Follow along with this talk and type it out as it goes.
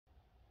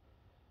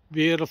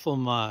Beautiful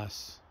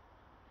moss.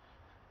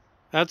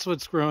 That's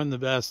what's growing the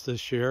best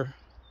this year.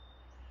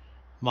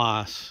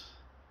 Moss.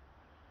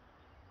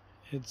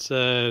 It's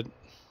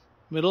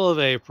middle of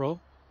April.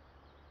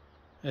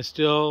 I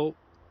still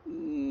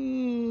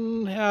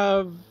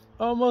have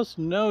almost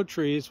no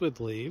trees with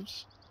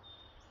leaves.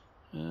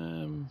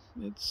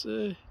 It's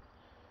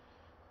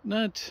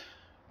not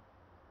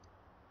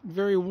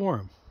very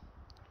warm.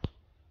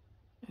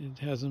 It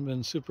hasn't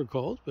been super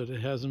cold, but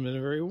it hasn't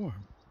been very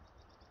warm.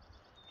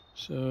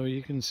 So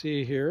you can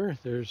see here,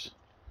 there's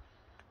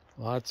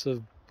lots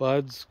of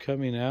buds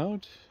coming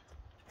out.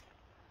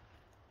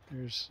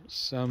 There's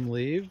some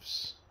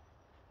leaves,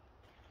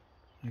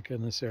 like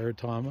on this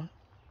Eratoma.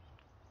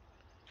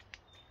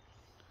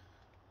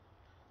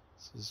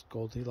 This is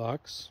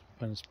Goldilocks,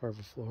 Pinus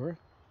parviflora.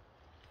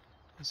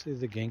 I see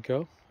the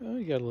ginkgo. Oh,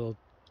 you got a little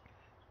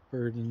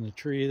bird in the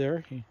tree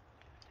there. He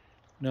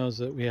knows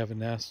that we have a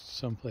nest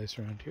someplace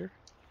around here.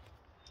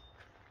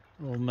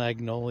 A little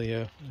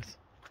magnolia with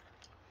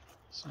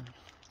some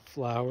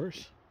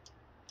flowers.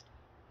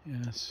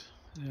 Yes,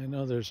 I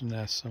know there's a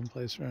nest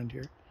someplace around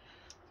here.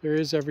 There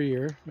is every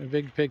year. My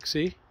big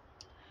pixie,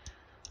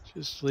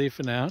 just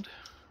leafing out.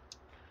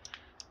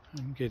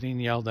 I'm getting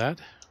yelled at,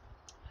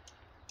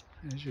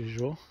 as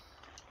usual.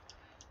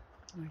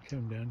 I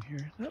come down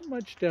here. Not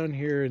much down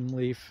here in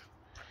leaf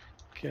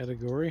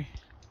category.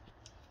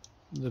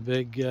 The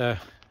big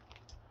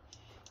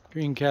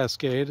green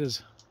cascade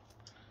is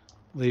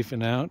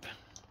leafing out.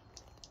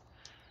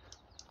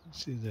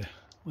 See the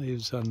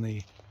leaves on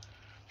the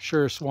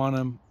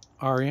Schurswanum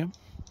aureum.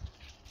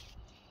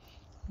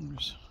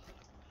 There's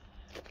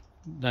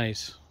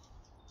nice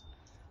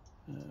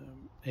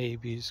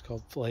ABs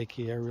called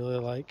flaky I really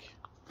like.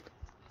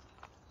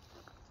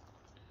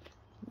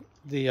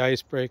 The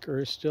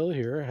icebreaker is still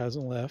here,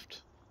 hasn't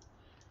left.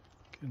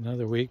 Got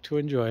another week to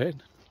enjoy it.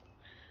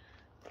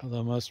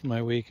 Although most of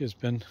my week has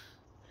been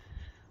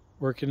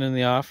working in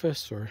the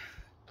office or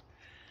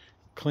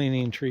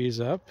cleaning trees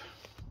up.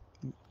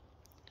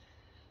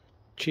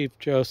 Chief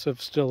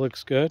Joseph still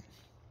looks good.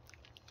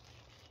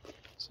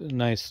 It's a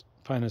nice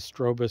Pinus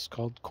strobus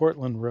called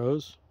Cortland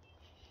Rose,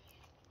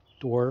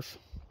 dwarf.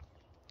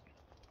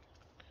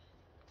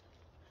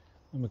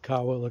 The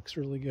Makawa looks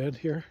really good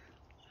here.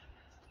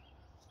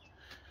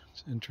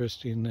 It's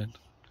interesting that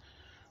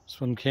this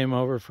one came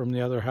over from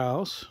the other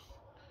house,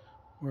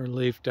 were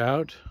leafed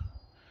out,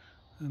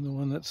 and the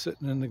one that's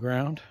sitting in the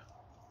ground.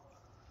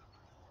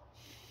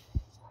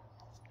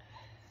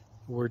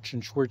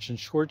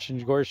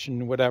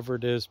 Schwarzen, whatever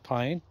it is,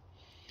 pine.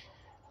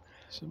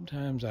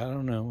 Sometimes, I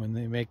don't know when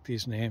they make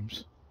these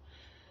names.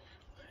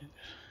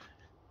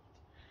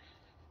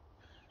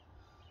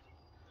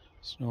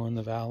 Snow in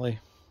the valley.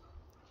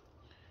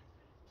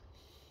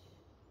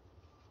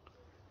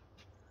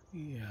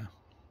 Yeah,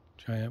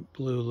 giant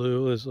blue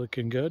lou is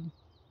looking good.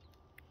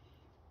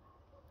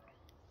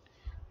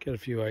 Get a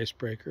few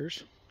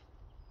icebreakers.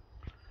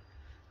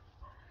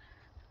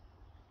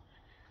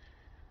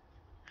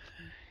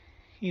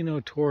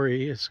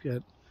 Tori has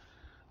got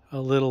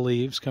little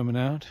leaves coming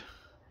out.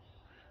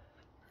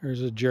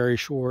 There's a Jerry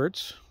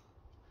Schwartz.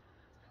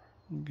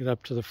 Get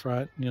up to the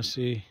front and you'll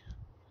see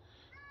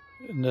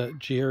the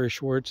Jerry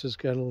Schwartz has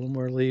got a little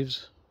more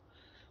leaves.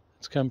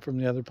 It's come from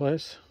the other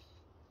place.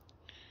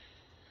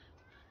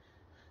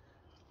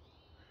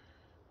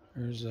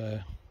 There's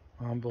a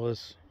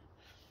Ombalus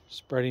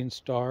spreading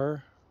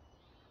star.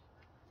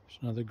 There's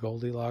another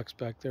Goldilocks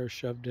back there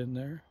shoved in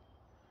there.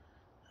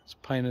 It's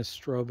Pinus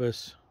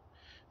strobus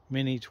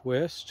mini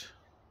twist.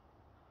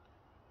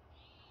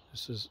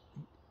 This is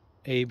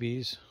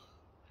AB's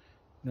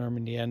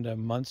Normandienda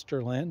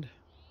Munsterland.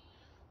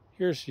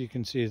 Here's you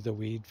can see the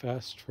weed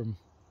fest from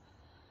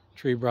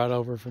tree brought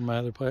over from my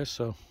other place.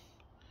 So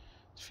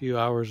it's a few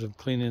hours of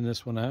cleaning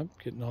this one up,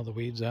 getting all the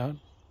weeds out.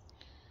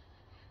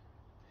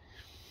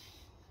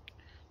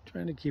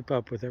 Trying to keep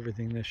up with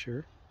everything this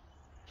year.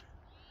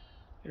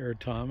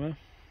 Eratoma.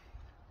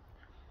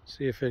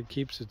 See if it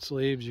keeps its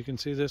leaves. You can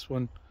see this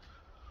one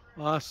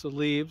lost the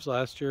leaves.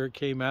 Last year it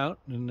came out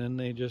and then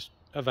they just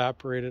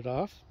evaporated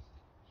off.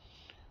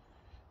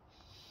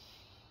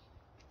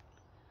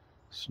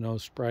 Snow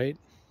Sprite,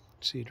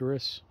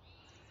 Cedarus.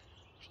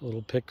 There's a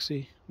little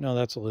pixie. No,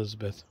 that's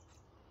Elizabeth.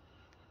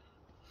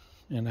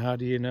 And how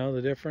do you know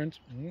the difference?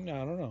 I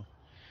don't know.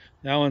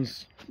 That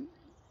one's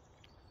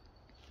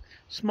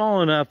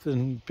small enough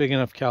and big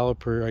enough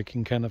caliper I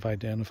can kind of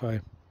identify.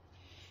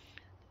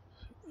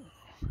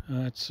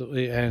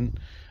 And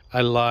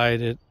I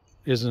lied. It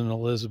isn't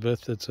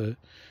Elizabeth. It's a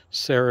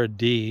Sarah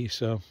D.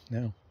 So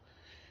now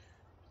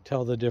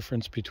tell the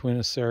difference between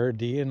a Sarah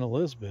D and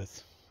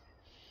Elizabeth.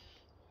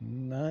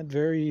 Not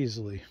very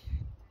easily.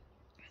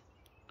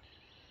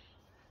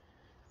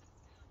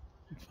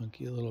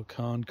 Funky little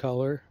cone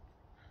color.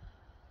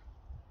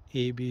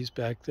 ABs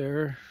back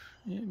there.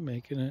 Yeah,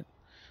 making it.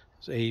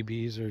 Those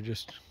ABs are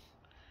just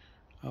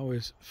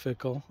always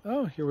fickle.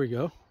 Oh, here we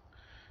go.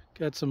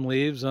 Got some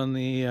leaves on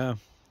the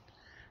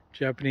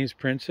Japanese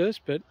princess,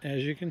 but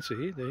as you can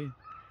see, they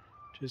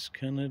just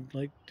kind of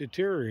like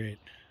deteriorate.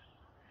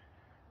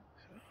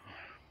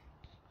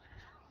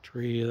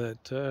 tree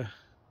that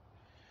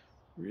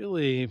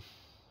really,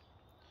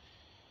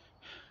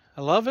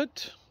 I love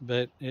it,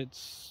 but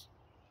it's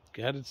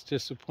got its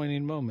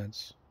disappointing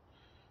moments.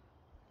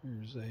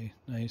 There's a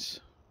nice,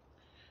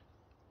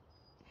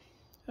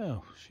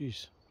 oh,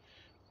 she's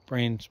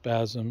brain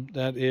spasm.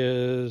 That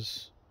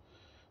is,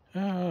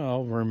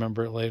 I'll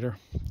remember it later.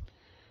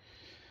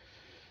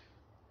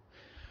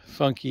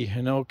 Funky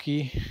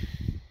Hinoki.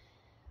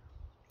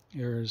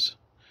 Here's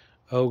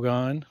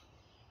Ogon.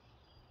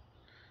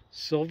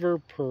 Silver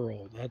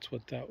Pearl. That's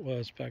what that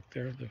was back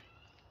there.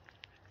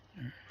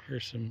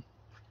 Here's some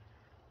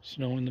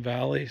snow in the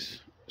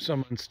valleys.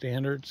 Some on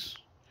standards.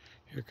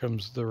 Here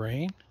comes the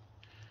rain.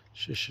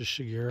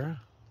 Shishishigura.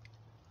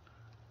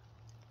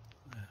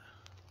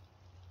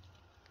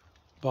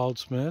 Bald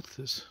Smith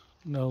is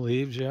no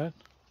leaves yet.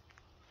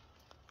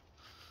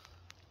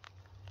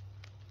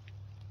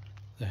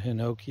 The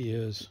Hinoki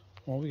is,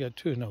 well, we got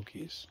two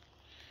Hinokis.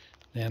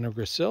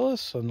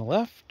 Nanogracilis on the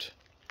left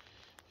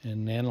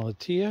and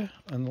Nanolatea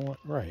on the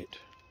right.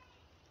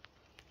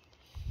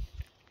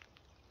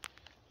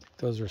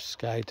 Those are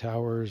sky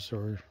towers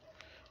or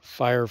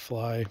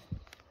firefly.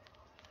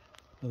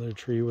 Another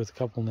tree with a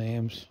couple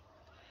names.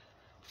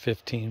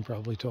 15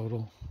 probably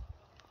total.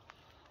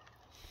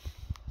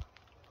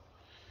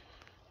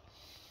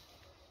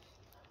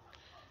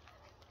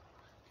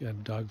 Got a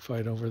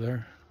dogfight over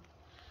there.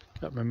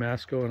 Got my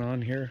mask going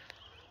on here.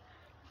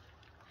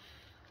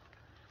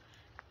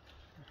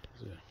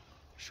 There's a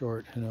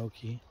short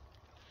Hinoki.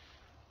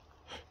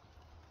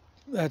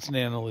 That's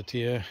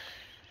Nanolatea.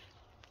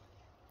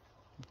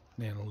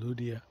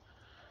 Nanoludia.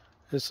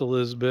 This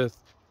Elizabeth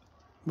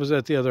was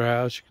at the other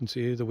house. You can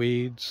see the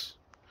weeds.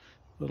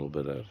 A little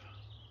bit of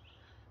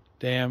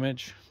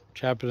damage.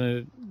 Chopping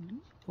it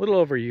a little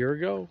over a year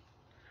ago.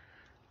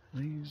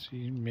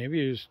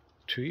 Maybe it was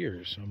 2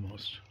 years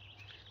almost.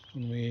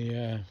 When we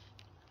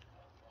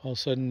all of a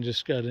sudden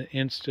just got an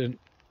instant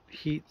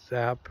heat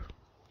zap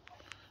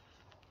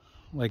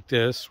like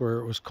this where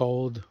it was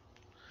cold.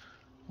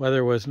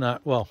 Weather was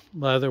not, well,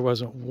 weather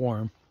wasn't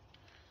warm.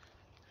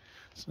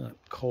 It's not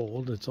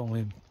cold. It's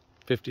only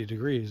 50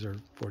 degrees or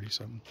 40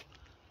 something.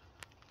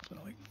 It's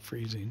not like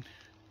freezing.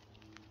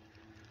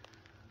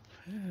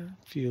 Yeah,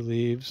 a few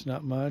leaves,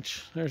 not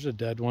much. There's a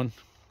dead one.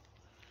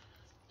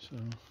 So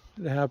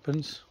it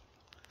happens.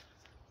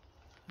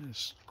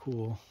 It's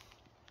cool.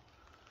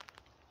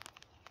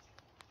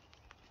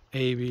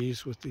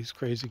 Avies with these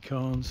crazy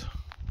cones.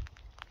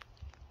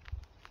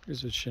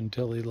 Here's a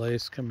Chantilly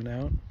lace coming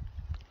out.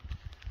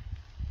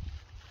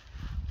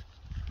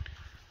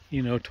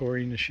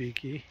 Tori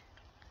Nishiki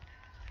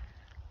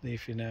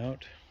leafing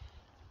out.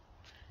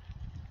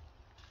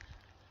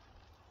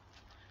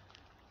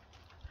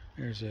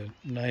 There's a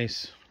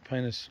nice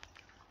Pinus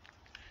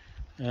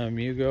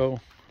Mugo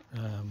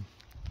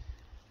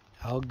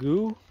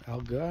Alga,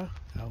 Allgau.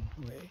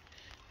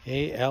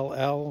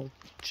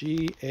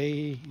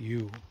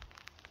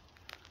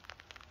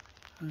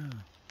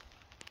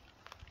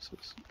 So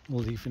it's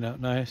leafing out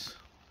nice.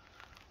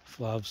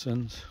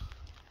 Flavsons.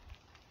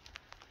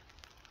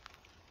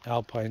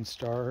 Alpine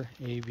Star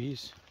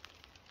Avies.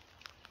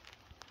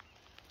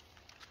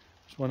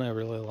 This one I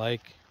really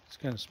like. It's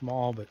kind of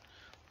small, but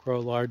grow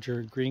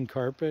larger. Green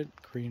carpet,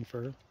 green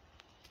fir.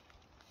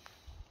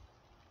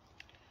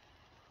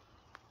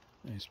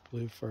 Nice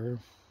blue fir.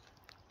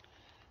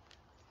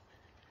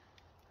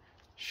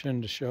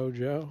 Shinda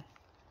Shoujo.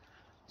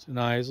 It's an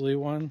Isley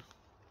one.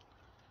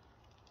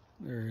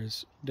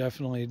 There's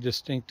definitely a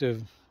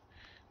distinctive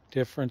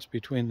difference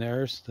between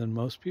theirs than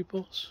most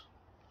people's.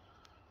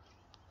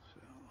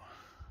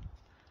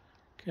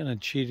 Kind of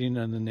cheating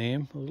on the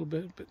name a little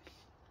bit, but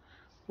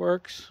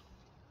works.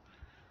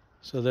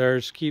 So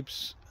theirs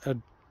keeps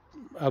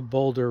a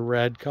bolder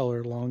red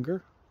color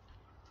longer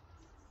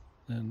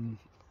than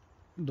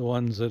the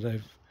ones that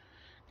I've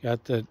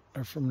got that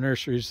are from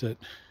nurseries that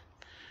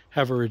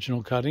have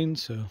original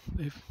cuttings, so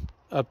they've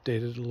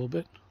updated a little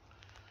bit.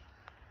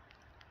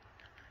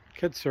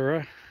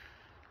 Katsura.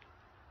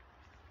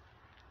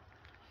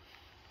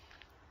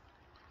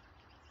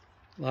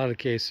 A lot of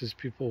cases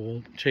people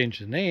will change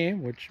the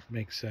name, which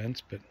makes sense,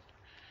 but in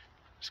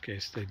this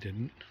case they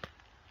didn't.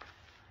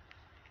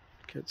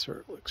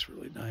 Katsura looks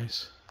really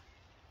nice.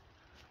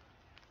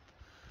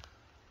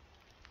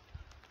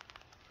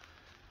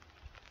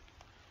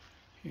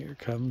 Here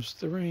comes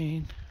the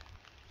rain.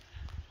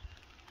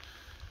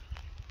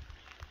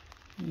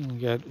 We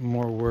got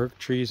more work.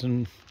 Trees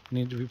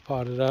need to be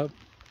potted up.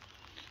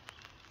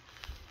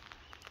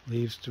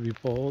 Leaves to be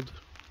pulled.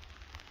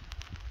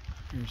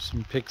 Here's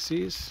some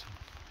pixies.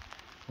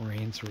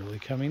 Rain's really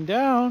coming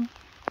down.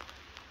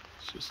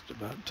 It's just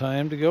about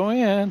time to go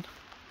in.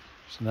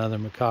 There's another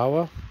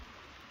Makawa.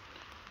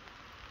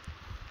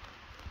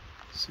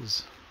 This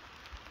is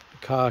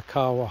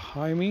Makawa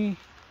Jaime.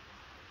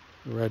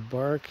 Red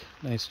bark.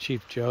 Nice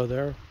Chief Joe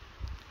there.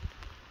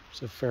 There's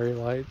the fairy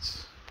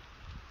lights.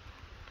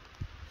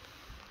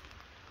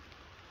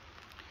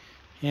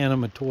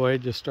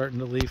 Hanamatoid just starting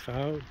to leaf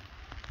out.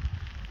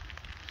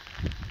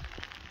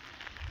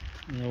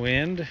 In the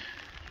wind.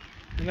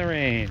 in the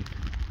rain.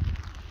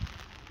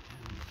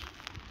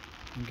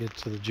 And get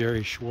to the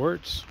Jerry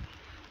Schwartz,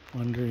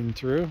 wandering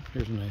through.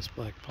 Here's a nice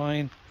black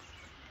pine.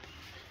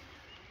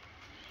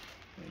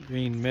 A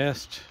green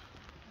mist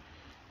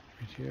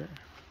right here.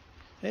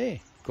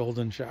 Hey,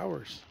 golden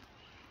showers.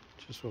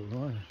 Just what we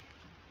wanted.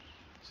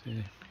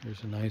 See,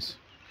 here's a nice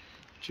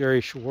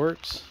Jerry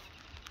Schwartz.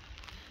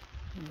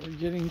 We're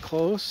getting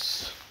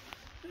close.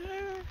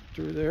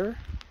 Through there.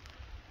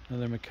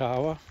 Another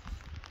Makawa.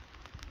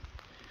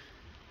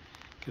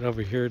 Get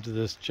over here to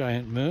this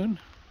giant moon.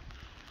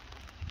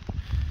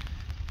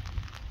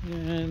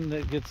 And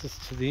that gets us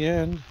to the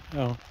end.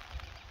 Oh,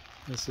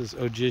 this is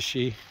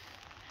Ojishi.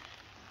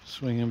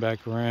 Swinging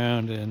back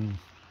around, and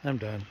I'm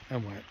done.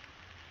 I'm wet.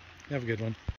 Have a good one.